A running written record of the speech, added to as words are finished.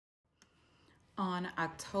On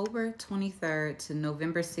October 23rd to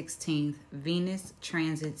November 16th, Venus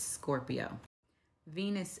transits Scorpio.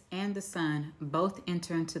 Venus and the Sun both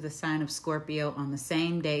enter into the sign of Scorpio on the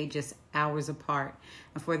same day, just hours apart.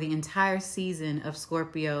 And for the entire season of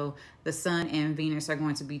Scorpio, the Sun and Venus are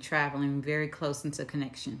going to be traveling very close into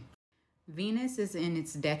connection. Venus is in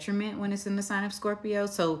its detriment when it's in the sign of Scorpio.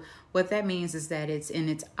 So what that means is that it's in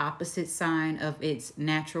its opposite sign of its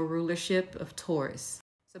natural rulership of Taurus.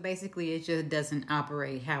 So basically, it just doesn't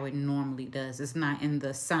operate how it normally does. It's not in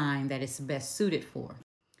the sign that it's best suited for.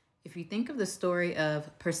 If you think of the story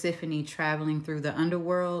of Persephone traveling through the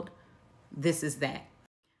underworld, this is that.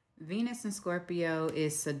 Venus in Scorpio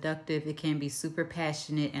is seductive. It can be super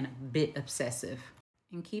passionate and a bit obsessive.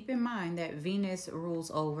 And keep in mind that Venus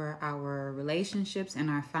rules over our relationships and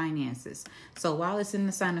our finances. So while it's in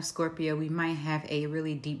the sign of Scorpio, we might have a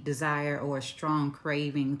really deep desire or a strong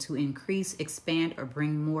craving to increase, expand, or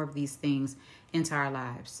bring more of these things into our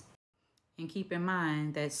lives. And keep in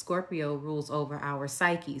mind that Scorpio rules over our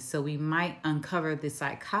psyche. So we might uncover the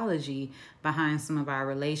psychology behind some of our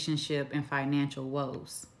relationship and financial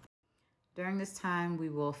woes. During this time, we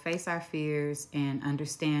will face our fears and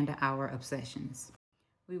understand our obsessions.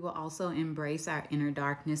 We will also embrace our inner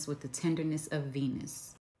darkness with the tenderness of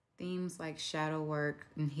Venus. Themes like shadow work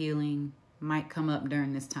and healing might come up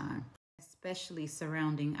during this time, especially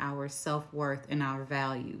surrounding our self-worth and our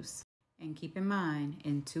values. And keep in mind,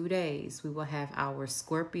 in 2 days, we will have our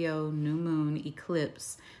Scorpio new moon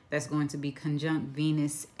eclipse that's going to be conjunct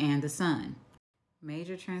Venus and the Sun.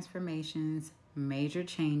 Major transformations, major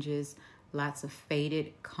changes, lots of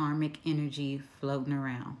faded karmic energy floating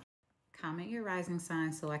around. Comment your rising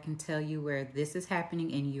sign so I can tell you where this is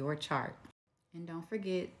happening in your chart. And don't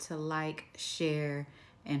forget to like, share,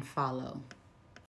 and follow.